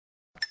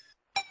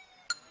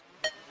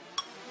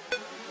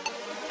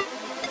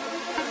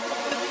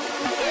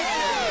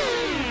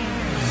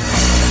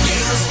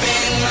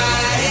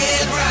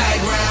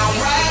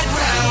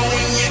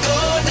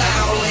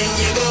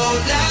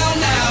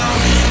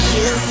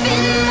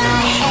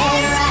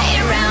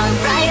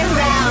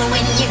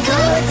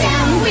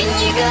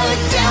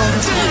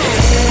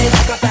Hey,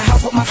 I got the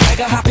house with my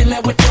swagger, hop in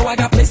that window, I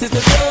got places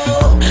to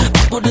go.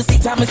 People to see,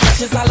 time is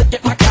precious, I look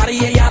at my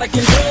Cartier out of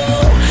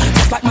control.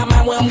 Just like my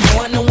mind where I'm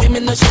going, the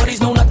women, the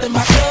shorties, no